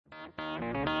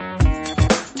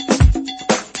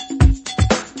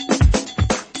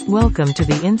Welcome to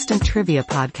the Instant Trivia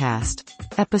Podcast,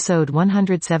 episode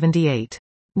 178,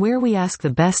 where we ask the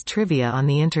best trivia on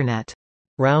the internet.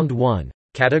 Round 1.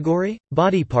 Category: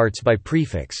 body parts by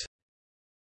prefix.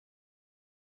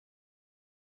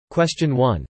 Question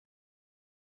 1.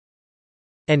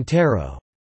 Entero.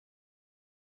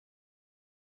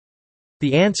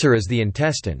 The answer is the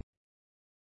intestine.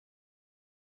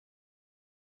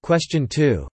 Question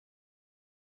 2.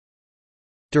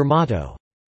 Dermato.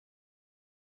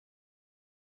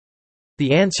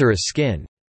 The answer is skin.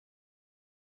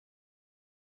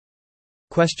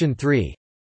 Question 3.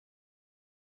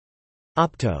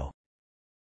 Opto.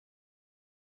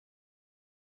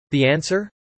 The answer?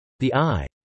 The eye.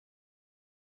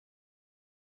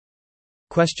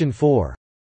 Question 4.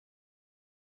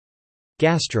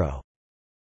 Gastro.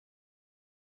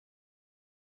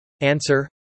 Answer: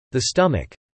 the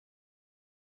stomach.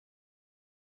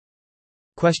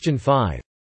 Question 5.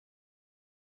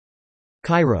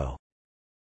 Chiro.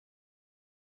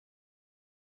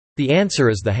 The answer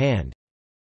is the hand.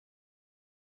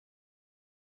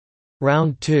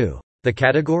 Round 2. The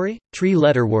category: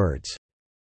 three-letter words.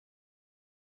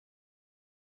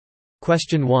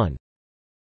 Question 1.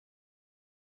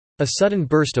 A sudden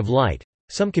burst of light.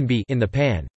 Some can be in the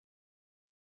pan.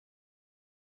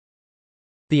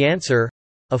 The answer: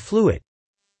 a fluid.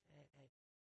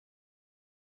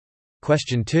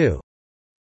 Question 2.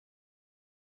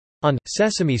 On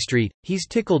Sesame Street, he's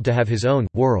tickled to have his own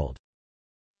world.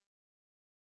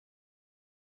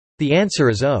 The answer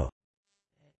is O.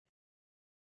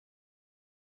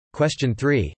 Question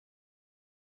 3.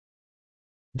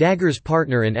 Dagger's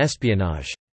partner in espionage.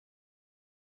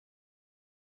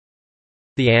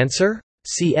 The answer?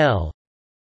 CL.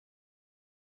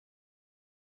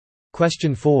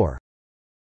 Question 4.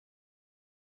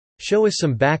 Show us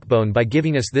some backbone by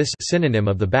giving us this synonym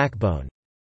of the backbone.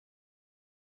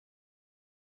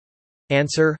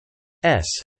 Answer: S.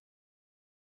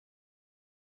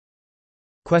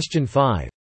 Question 5.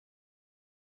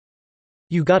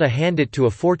 You gotta hand it to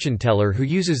a fortune teller who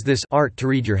uses this art to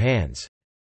read your hands.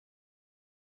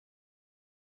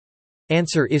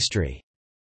 Answer: Istri.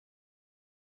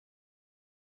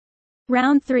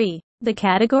 Round 3. The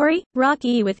category: rock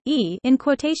E with E in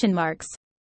quotation marks.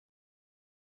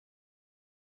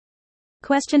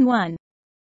 Question 1.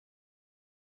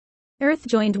 Earth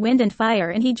joined wind and fire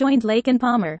and he joined Lake and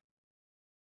Palmer.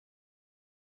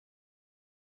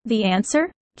 The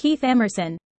answer? Keith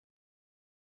Emerson.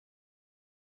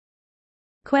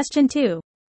 Question 2.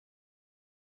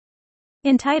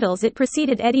 In titles it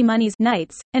preceded Eddie Money's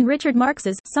Nights and Richard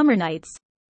Marx's Summer Nights.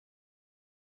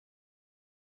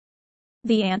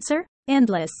 The answer?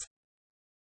 Endless.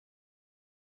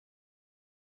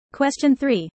 Question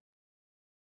 3.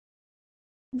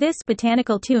 This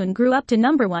botanical tune grew up to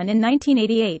number 1 in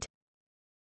 1988.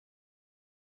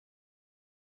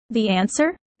 The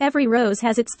answer? Every Rose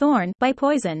Has Its Thorn, by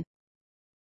Poison.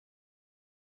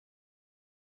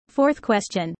 Fourth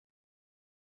question.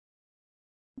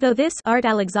 Though this Art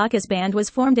Alexakis band was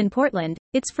formed in Portland,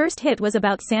 its first hit was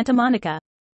about Santa Monica.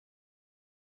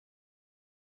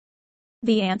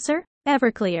 The answer?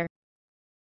 Everclear.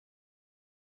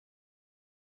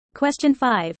 Question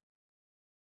 5.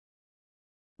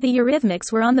 The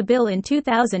Eurythmics were on the bill in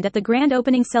 2000 at the grand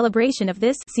opening celebration of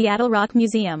this Seattle Rock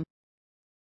Museum.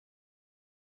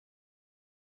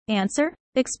 Answer: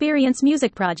 Experience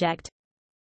Music Project.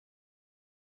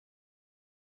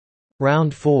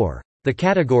 Round 4. The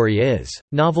category is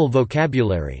novel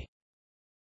vocabulary.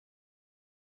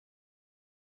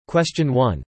 Question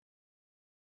 1.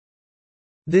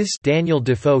 This Daniel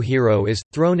Defoe hero is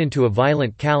thrown into a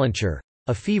violent calenture,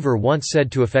 a fever once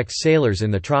said to affect sailors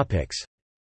in the tropics.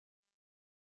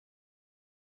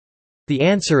 The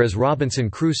answer is Robinson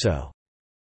Crusoe.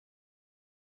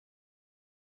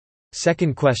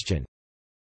 Second question.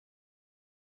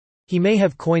 He may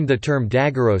have coined the term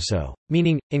daggeroso,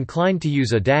 meaning, inclined to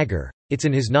use a dagger. It's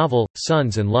in his novel,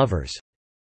 Sons and Lovers.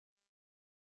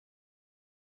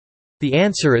 The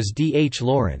answer is D. H.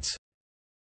 Lawrence.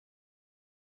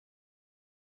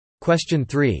 Question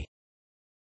 3.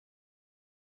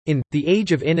 In The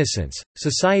Age of Innocence,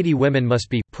 society women must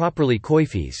be properly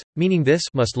coiffes, meaning this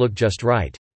must look just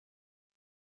right.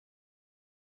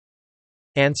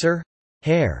 Answer: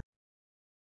 hair.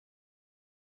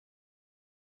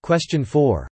 Question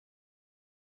 4.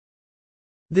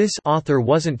 This author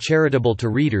wasn't charitable to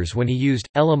readers when he used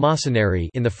eleemosynary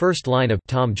in the first line of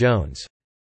Tom Jones.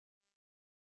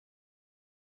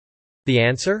 The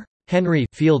answer? Henry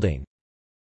Fielding.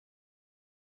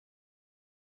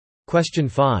 Question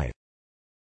 5.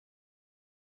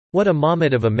 What a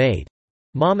mommet of a maid.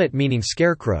 Mommet meaning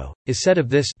scarecrow, is said of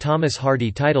this Thomas Hardy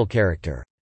title character.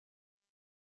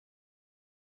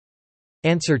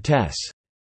 Answer Tess.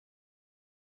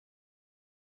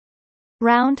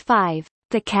 Round 5.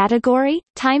 The category,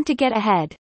 time to get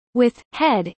ahead. With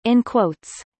head in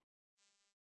quotes.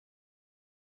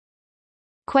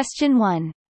 Question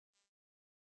 1.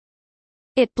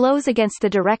 It blows against the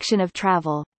direction of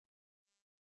travel.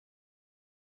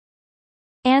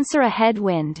 Answer a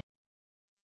headwind.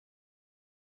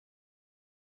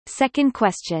 Second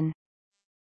question.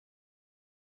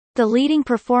 The leading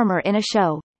performer in a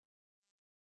show.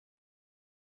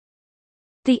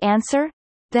 The answer?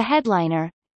 The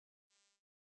headliner.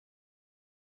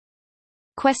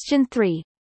 Question 3.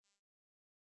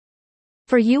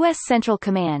 For U.S. Central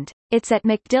Command, it's at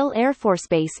MacDill Air Force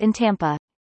Base in Tampa.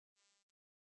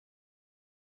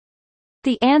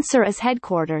 The answer is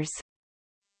headquarters.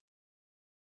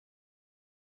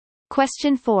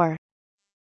 Question 4.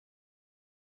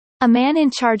 A man in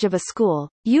charge of a school,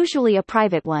 usually a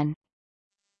private one.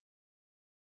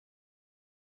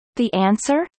 The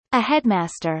answer? A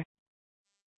headmaster.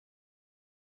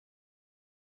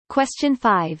 Question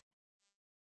 5.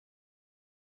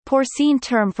 Porcine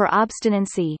term for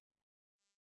obstinacy.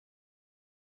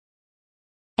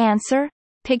 Answer?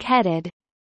 Pig-headed.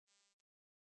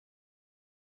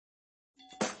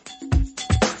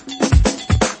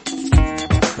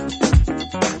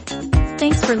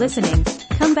 Thanks for listening.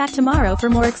 Come back tomorrow for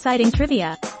more exciting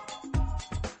trivia.